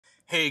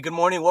Hey, good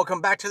morning. Welcome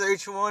back to the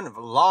AteTreeWon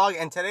vlog,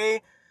 and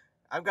today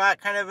I've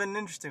got kind of an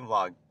interesting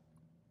vlog.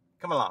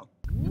 Come along.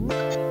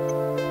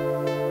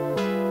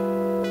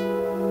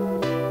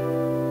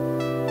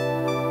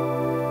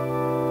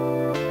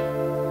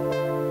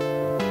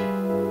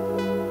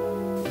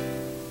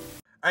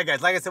 Alright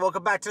guys, like I said,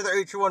 welcome back to the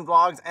AteTreeWon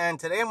vlogs, and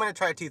today I'm going to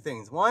try two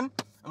things. One,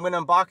 I'm going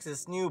to unbox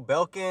this new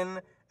Belkin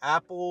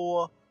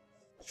Apple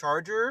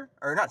charger,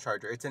 or not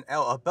charger, it's a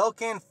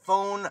Belkin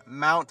phone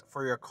mount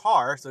for your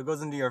car, so it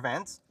goes into your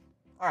vents.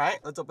 Alright,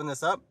 let's open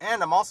this up.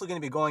 And I'm also going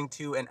to be going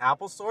to an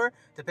Apple store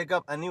to pick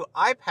up a new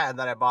iPad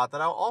that I bought that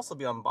I'll also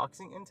be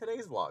unboxing in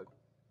today's vlog.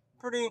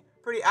 Pretty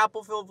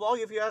Apple-filled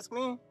vlog if you ask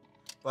me.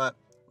 But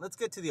let's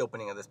get to the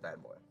opening of this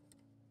bad boy.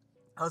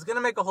 I was going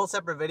to make a whole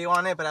separate video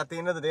on it, but at the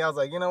end of the day I was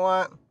like, you know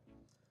what?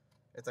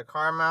 It's a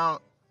car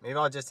mount. Maybe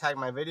I'll just tag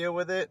my video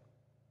with it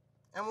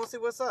and we'll see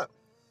what's up.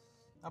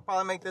 I'll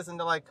probably make this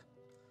into like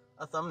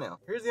a thumbnail.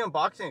 Here's the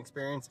unboxing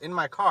experience in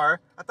my car.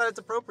 I thought it's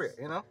appropriate,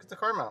 you know? It's a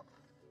car mount.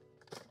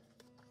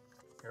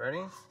 You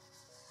ready?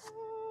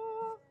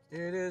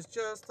 It is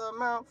just a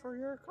mount for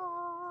your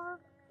car.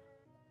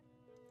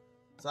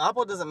 So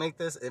Apple doesn't make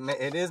this.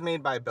 It is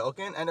made by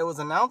Belkin, and it was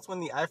announced when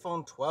the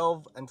iPhone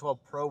 12 and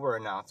 12 Pro were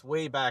announced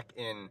way back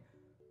in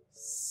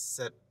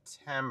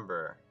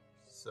September.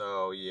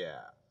 So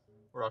yeah,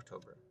 we're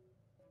October.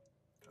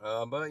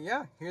 But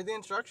yeah, here are the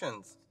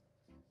instructions.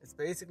 It's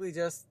basically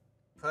just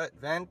put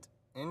vent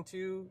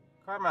into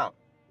car mount.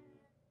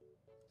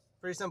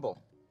 Pretty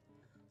simple.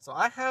 So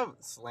I have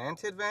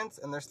slanted vents,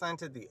 and they're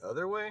slanted the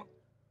other way.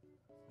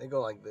 They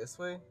go like this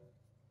way.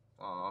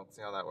 I don't know, let's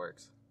see how that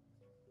works.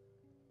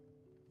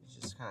 You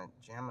just kind of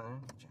jam it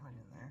in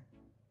there.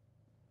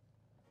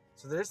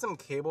 So there's some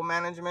cable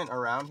management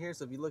around here.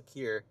 So if you look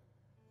here,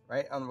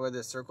 right on where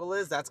the circle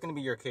is, that's going to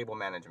be your cable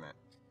management.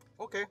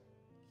 Okay.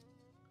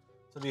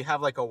 So if you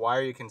have like a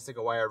wire, you can stick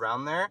a wire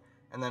around there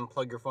and then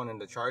plug your phone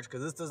into charge,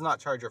 because this does not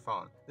charge your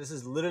phone. This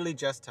is literally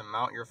just to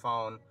mount your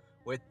phone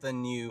with the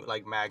new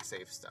like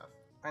MagSafe stuff.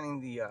 Finding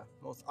the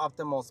most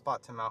optimal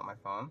spot to mount my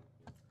phone.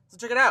 So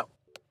check it out.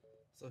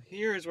 So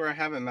here is where I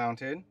have it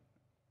mounted.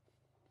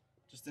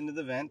 Just into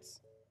the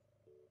vents.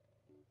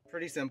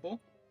 Pretty simple.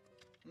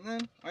 And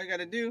then all you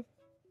gotta do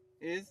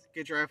is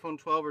get your iPhone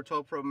 12 or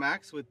 12 Pro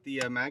Max with the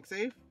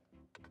MagSafe.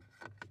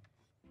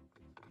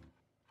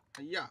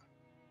 Yeah.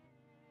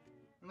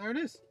 And there it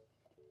is.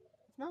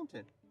 It's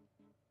mounted.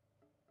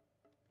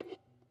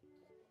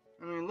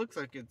 I mean, it looks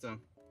like it's it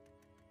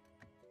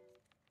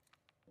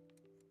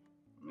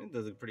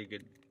does a pretty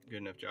good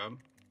enough job.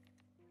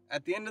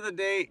 At the end of the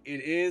day,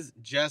 it is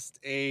just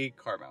a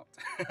car mount.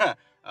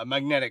 A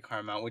magnetic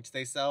car mount, which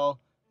they sell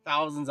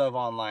thousands of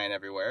online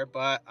everywhere.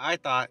 But I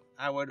thought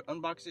I would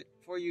unbox it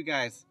for you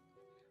guys.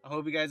 I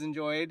hope you guys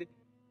enjoyed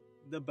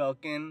the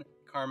Belkin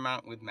car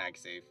mount with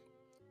MagSafe.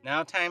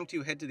 Now time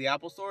to head to the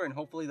Apple store and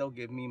hopefully they'll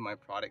give me my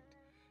product.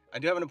 I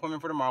do have an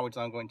appointment for tomorrow, which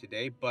I'm going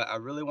today, but I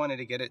really wanted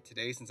to get it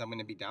today since I'm going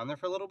to be down there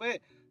for a little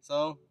bit.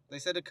 So they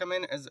said to come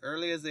in as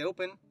early as they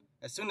open.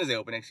 As soon as they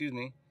open, excuse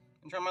me,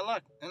 and try my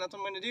luck, and that's what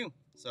I'm going to do.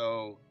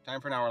 So,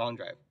 time for an hour-long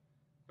drive.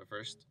 But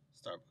first,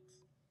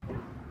 Starbucks.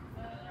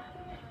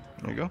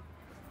 There you go.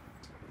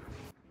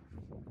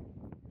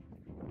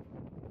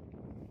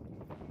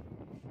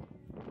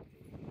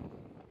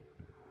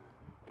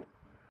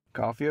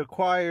 Coffee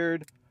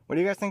acquired. What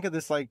do you guys think of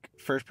this, like,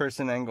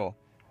 first-person angle?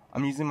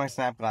 I'm using my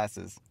snap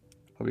glasses.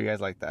 Hope you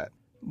guys like that.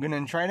 I'm going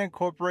to try to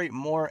incorporate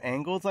more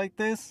angles like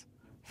this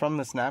from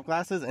the snap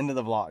glasses into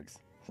the vlogs.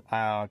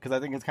 Because I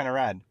think it's kind of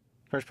rad.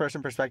 First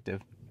person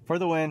perspective. For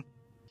the win.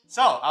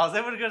 So, I was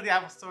able to go to the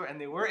Apple store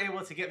and they were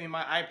able to get me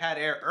my iPad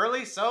Air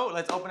early. So,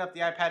 let's open up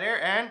the iPad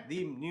Air and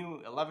the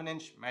new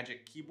 11-inch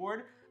Magic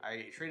Keyboard.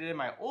 I traded in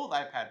my old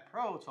iPad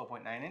Pro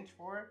 12.9-inch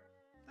for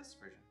this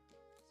version. So,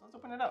 let's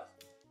open it up.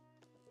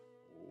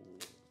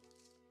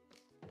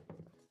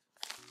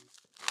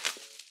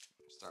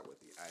 Start with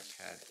the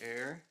iPad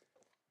Air.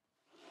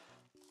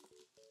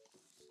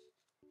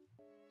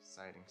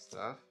 Exciting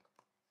stuff.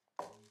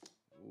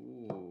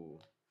 Ooh.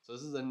 So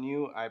this is a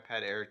new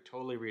iPad Air,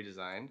 totally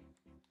redesigned.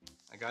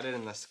 I got it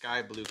in the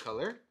sky blue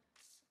color.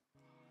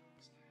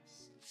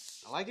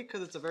 Nice. I like it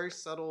because it's a very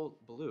subtle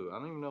blue. I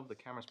don't even know if the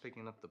camera's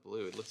picking up the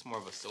blue. It looks more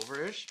of a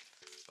silverish,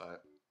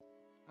 but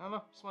I don't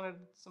know. Just wanted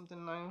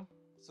something nice,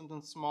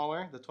 something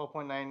smaller. The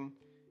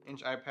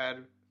 12.9-inch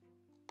iPad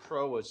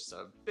Pro was just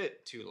a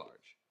bit too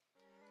large.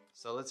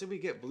 So let's see if we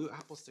get blue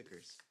Apple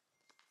stickers.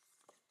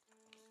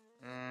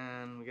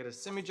 And we get a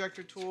SIM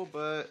ejector tool,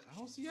 but I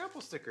don't see Apple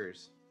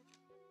stickers.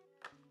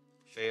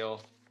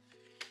 Fail.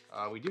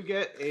 We do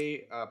get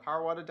a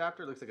power watt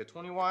adapter. It looks like a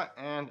 20 watt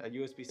and a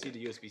USB-C to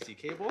USB-C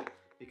cable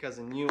because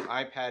the new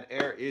iPad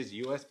Air is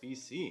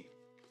USB-C.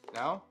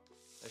 Now,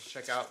 let's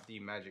check out the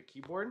Magic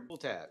Keyboard. Pull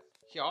tab.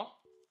 Here. Alright,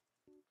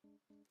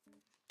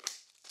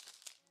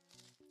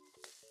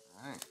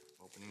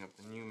 opening up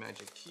the new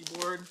Magic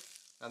Keyboard.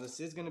 Now this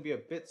is going to be a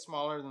bit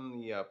smaller than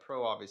the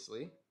Pro,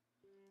 obviously,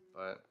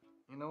 but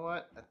you know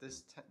what? At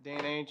this day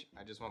and age,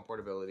 I just want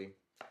portability.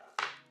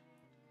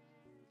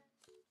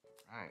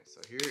 Alright,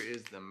 so here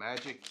is the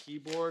magic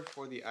keyboard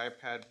for the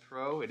iPad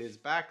Pro. It is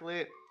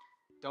backlit.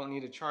 Don't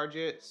need to charge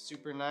it.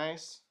 Super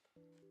nice.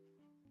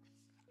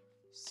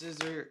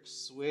 Scissor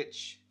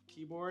switch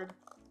keyboard.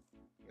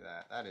 Look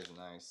at that. That is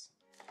nice.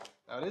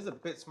 Now it is a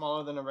bit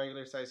smaller than a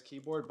regular size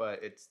keyboard,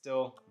 but it's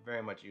still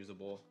very much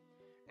usable.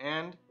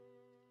 And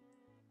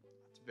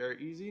it's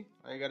very easy.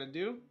 All you gotta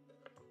do,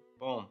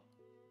 boom,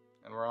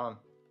 and we're on.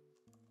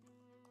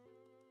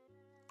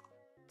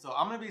 So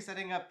I'm gonna be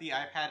setting up the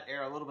iPad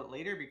Air a little bit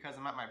later because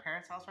I'm at my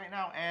parents' house right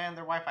now and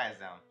their Wi-Fi is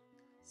down.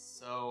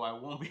 So I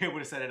won't be able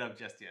to set it up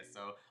just yet.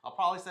 So I'll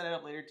probably set it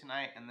up later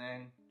tonight and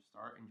then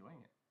start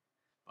enjoying it.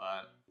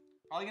 But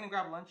probably gonna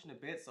grab lunch in a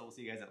bit, so we'll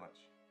see you guys at lunch.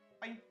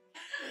 Bye.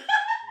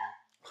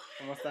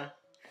 ¿Cómo está?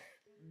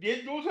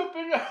 Bien dulce,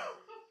 pero.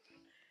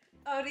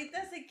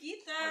 Ahorita se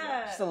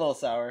quita. Just a little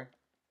sour.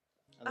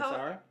 A little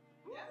sour?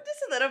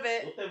 Just a little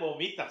bit. No te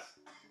vomitas.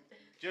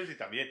 Chelsea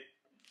también.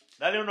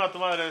 Dale uno a tu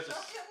madre de esos.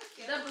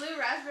 The blue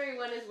raspberry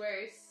one is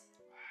worse.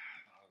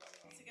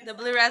 The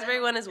blue raspberry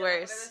one is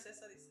worse.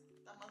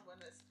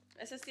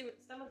 Ese sí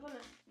está más bueno.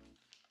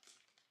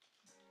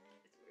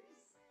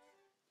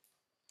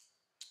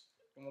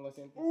 ¿Cómo lo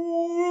sientes?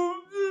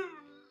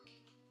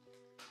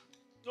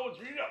 No, it's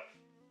real.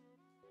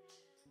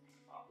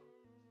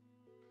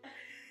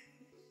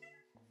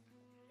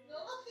 No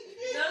lo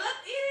tires.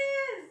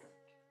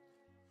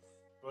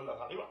 Con la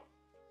saliva.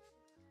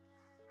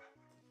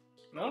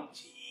 ¿No?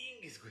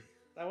 Chingues, güey.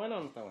 ¿Está bueno o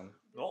no está bueno?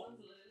 No.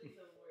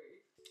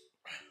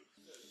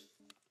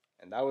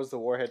 And that was the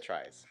Warhead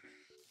tries.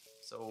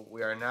 So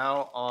we are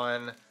now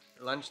on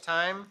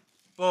lunchtime.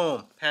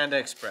 Boom, Panda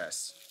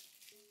Express.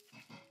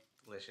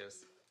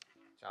 Delicious.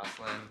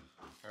 Jocelyn,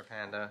 her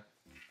panda.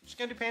 Just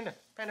gonna do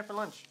panda for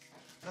lunch.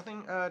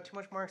 Nothing too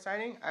much more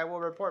exciting. I will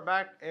report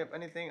back if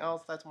anything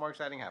else that's more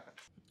exciting happens.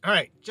 All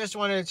right, just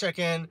wanted to check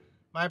in.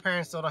 My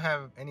parents still don't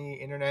have any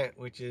internet,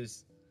 which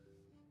is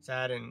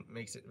sad and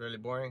makes it really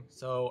boring.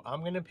 So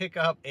I'm gonna pick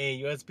up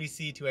a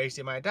USB-C to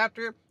HDMI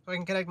adapter so I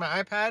can connect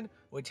my iPad,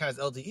 which has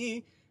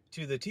LTE,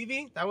 to the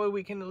TV. That way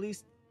we can at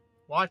least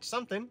watch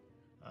something.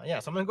 Yeah,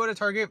 so I'm gonna go to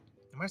Target.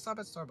 I might stop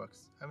at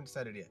Starbucks. I haven't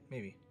decided yet,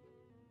 maybe.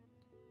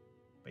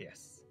 But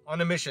yes,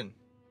 on a mission.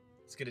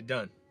 Let's get it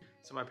done.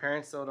 So my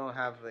parents still don't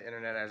have the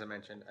internet, as I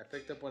mentioned. I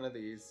picked up one of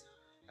these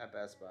at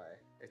Best Buy.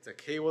 It's a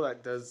cable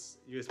that does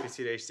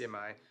USB-C to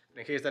HDMI. And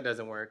in case that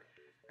doesn't work,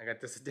 I got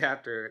this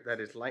adapter that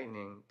is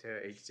lightning to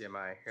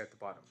HDMI here at the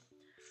bottom.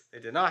 They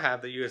did not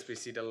have the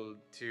USB-C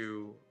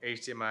to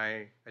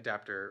HDMI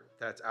adapter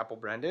that's Apple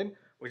branded,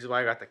 which is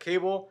why I got the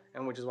cable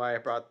and which is why I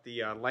brought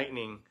the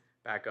lightning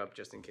backup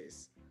just in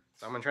case.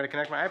 So I'm gonna try to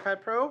connect my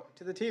iPad Pro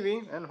to the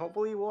TV and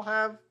hopefully we'll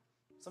have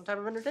some type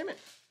of entertainment.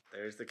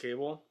 There's the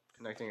cable,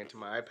 connecting it to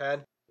my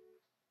iPad.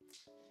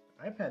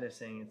 The iPad is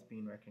saying it's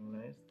being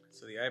recognized.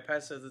 So the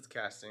iPad says it's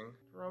casting.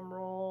 Drum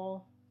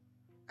roll.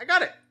 I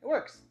got it! It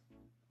works!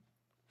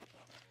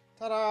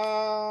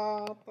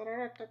 Ta-da!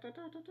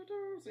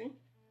 See?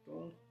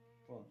 Boom,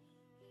 boom.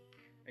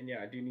 And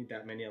yeah, I do need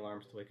that many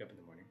alarms to wake up in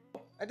the morning.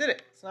 I did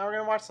it! So now we're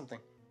gonna watch something.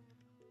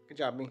 Good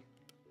job, me.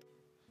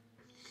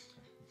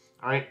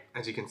 Alright,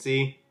 as you can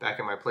see, back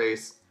at my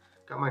place.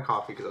 Got my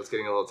coffee because I was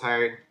getting a little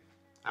tired.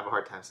 I have a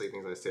hard time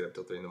sleeping, so I stayed up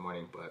till 3 in the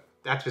morning, but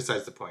that's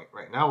besides the point.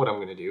 Right now, what I'm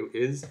gonna do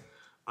is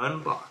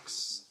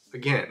unbox,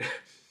 again,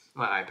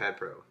 my iPad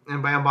Pro.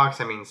 And by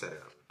unbox, I mean set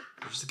it up.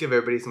 Just to give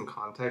everybody some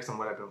context on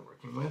what I've been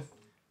working with.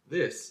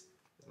 This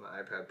is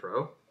my iPad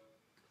Pro,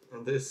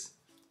 and this is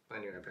my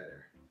new iPad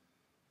Air.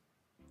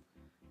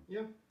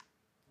 Yeah,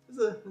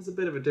 there's a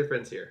bit of a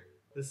difference here.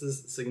 This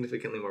is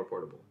significantly more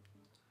portable.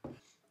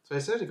 So I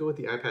decided to go with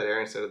the iPad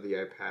Air instead of the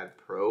iPad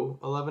Pro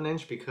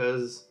 11-inch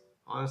because,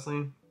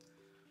 honestly,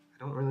 I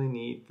don't really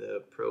need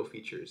the Pro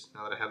features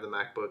now that I have the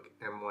MacBook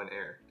M1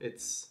 Air.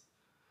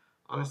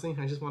 Honestly,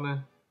 I just want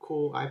a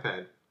cool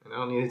iPad. And I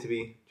don't need it to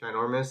be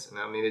ginormous, and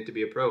I don't need it to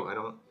be a Pro. I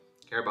don't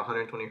care about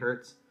 120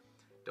 Hertz.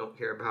 Don't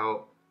care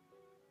about,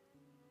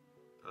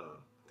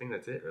 I think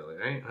that's it really,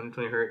 right?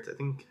 120 Hertz. I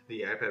think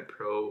the iPad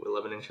Pro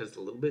 11-inch has a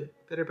little bit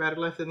better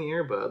battery life than the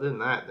Air, but other than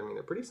that, I mean,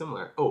 they're pretty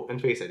similar. Oh,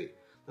 and Face ID.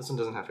 This one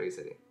doesn't have Face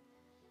ID.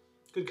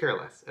 Could care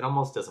less. It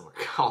almost doesn't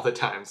work all the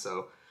time,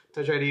 so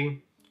Touch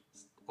ID,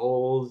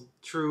 old,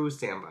 true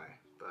standby.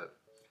 But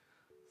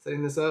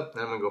setting this up,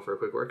 then I'm gonna go for a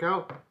quick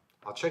workout.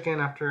 I'll check in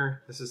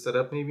after this is set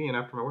up maybe and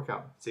after my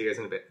workout. See you guys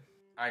in a bit.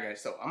 Alright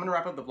guys, so I'm gonna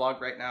wrap up the vlog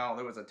right now.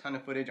 There was a ton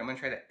of footage. I'm gonna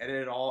try to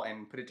edit it all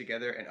and put it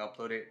together and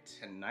upload it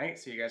tonight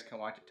so you guys can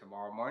watch it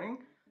tomorrow morning.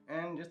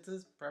 And just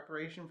as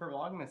preparation for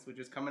Vlogmas, which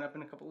is coming up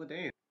in a couple of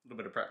days. A little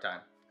bit of prep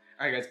time.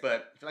 Alright guys,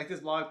 but if you like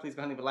this vlog, please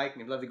go ahead and leave a like.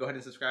 And if you'd love to go ahead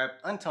and subscribe.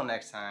 Until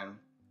next time,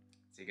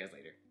 see you guys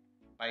later.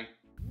 Bye.